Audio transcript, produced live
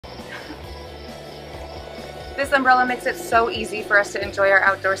This umbrella makes it so easy for us to enjoy our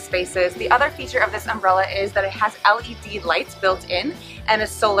outdoor spaces. The other feature of this umbrella is that it has LED lights built in and a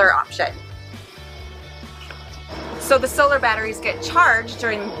solar option. So the solar batteries get charged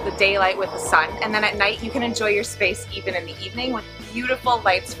during the daylight with the sun, and then at night you can enjoy your space even in the evening with beautiful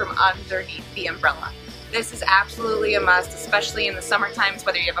lights from underneath the umbrella. This is absolutely a must, especially in the summer times,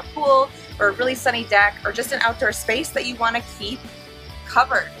 whether you have a pool or a really sunny deck or just an outdoor space that you want to keep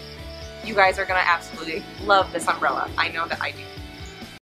covered. You guys are going to absolutely love this umbrella. I know that I do.